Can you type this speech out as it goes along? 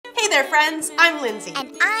there, friends. I'm Lindsay.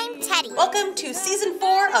 And I'm Teddy. Welcome to Season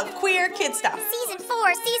 4 of Queer Kid Stuff. Season 4,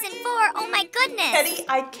 oh my goodness. Teddy,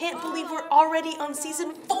 I can't believe we're already on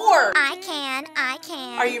Season 4. I can.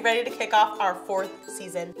 Are you ready to kick off our 4th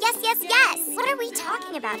season? Yes. What are we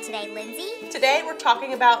talking about today, Lindsay? Today we're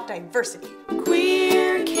talking about diversity.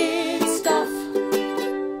 Queer Kid Stuff.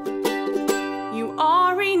 You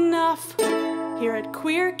are enough here at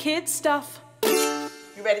Queer Kid Stuff.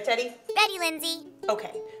 You ready, Teddy? Ready, Lindsay.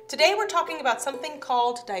 Okay, today we're talking about something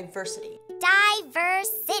called diversity.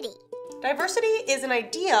 Diversity. Diversity is an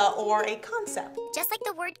idea or a concept. Just like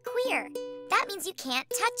the word queer. That means you can't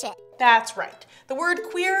touch it. That's right. The word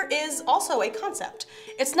queer is also a concept.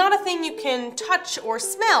 It's not a thing you can touch or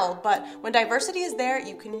smell, but when diversity is there,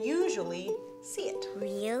 you can usually see it.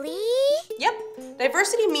 Really? Yep.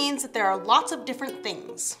 Diversity means that there are lots of different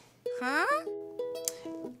things. Huh?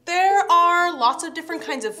 There are lots of different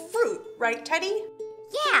kinds of fruit, right, Teddy?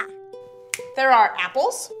 Yeah. There are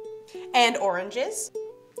apples, and oranges,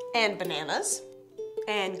 and bananas,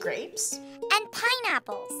 and grapes. And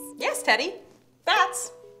pineapples. Yes, Teddy.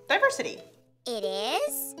 That's diversity. It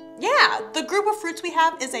is? Yeah, the group of fruits we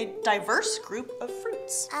have is a diverse group of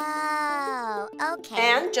fruits. Oh, okay.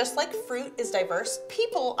 And just like fruit is diverse,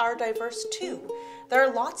 people are diverse too. There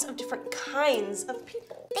are lots of different kinds of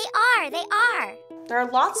people. They are. There are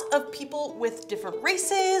lots of people with different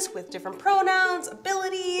races, with different pronouns,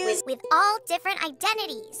 abilities. With all different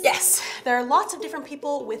identities. Yes, there are lots of different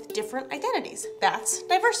people with different identities. That's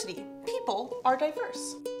diversity. People are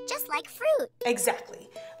diverse. Just like fruit. Exactly.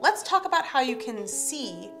 Let's talk about how you can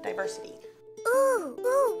see diversity.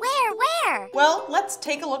 Ooh, where? Well, let's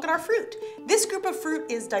take a look at our fruit. This group of fruit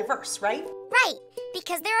is diverse, right? Right,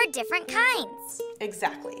 because there are different kinds.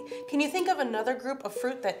 Exactly. Can you think of another group of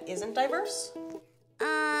fruit that isn't diverse?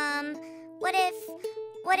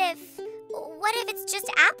 What if it's just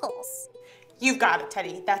apples? You've got it,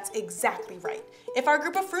 Teddy. That's exactly right. If our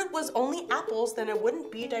group of fruit was only apples, then it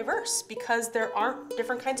wouldn't be diverse because there aren't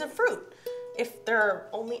different kinds of fruit if there are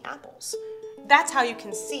only apples. That's how you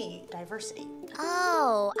can see diversity.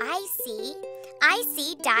 Oh, I see. I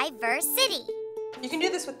see diversity. You can do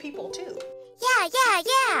this with people too.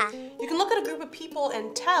 Yeah. You can look at a group of people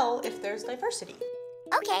and tell if there's diversity.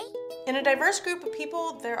 Okay. In a diverse group of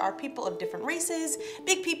people, there are people of different races,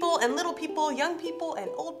 big people and little people, young people and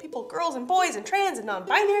old people, girls and boys and trans and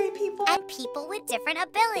non-binary people. And people with different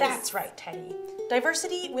abilities. That's right, Teddy.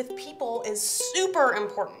 Diversity with people is super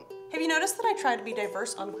important. Have you noticed that I try to be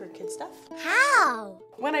diverse on Queer Kid Stuff? How?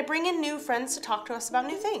 When I bring in new friends to talk to us about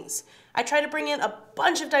new things. I try to bring in a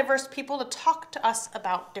bunch of diverse people to talk to us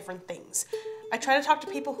about different things. I try to talk to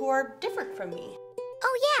people who are different from me.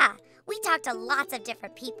 Oh yeah, we talk to lots of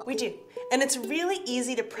different people. We do, and it's really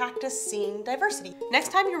easy to practice seeing diversity.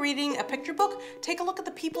 Next time you're reading a picture book, take a look at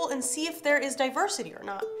the people and see if there is diversity or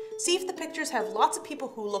not. See if the pictures have lots of people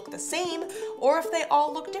who look the same, or if they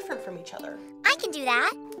all look different from each other. I can do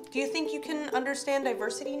that. Do you think you can understand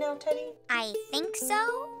diversity now, Teddy? I think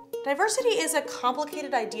so. Diversity is a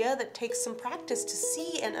complicated idea that takes some practice to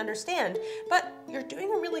see and understand, but you're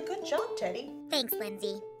doing a really good job, Teddy. Thanks,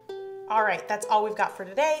 Lindsay. All right, that's all we've got for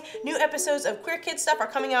today. New episodes of Queer Kid Stuff are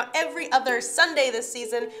coming out every other Sunday this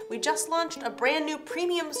season. We just launched a brand new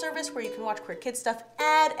premium service where you can watch Queer Kid Stuff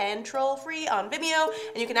ad and troll-free on Vimeo,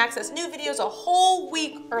 and you can access new videos a whole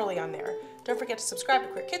week early on there. Don't forget to subscribe to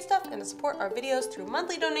Queer Kid Stuff and to support our videos through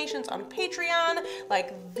monthly donations on Patreon,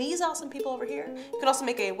 like these awesome people over here. You can also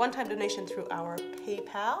make a one-time donation through our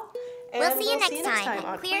PayPal. And We'll see you next time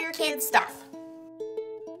on Queer Kid Kid Stuff. Stuff.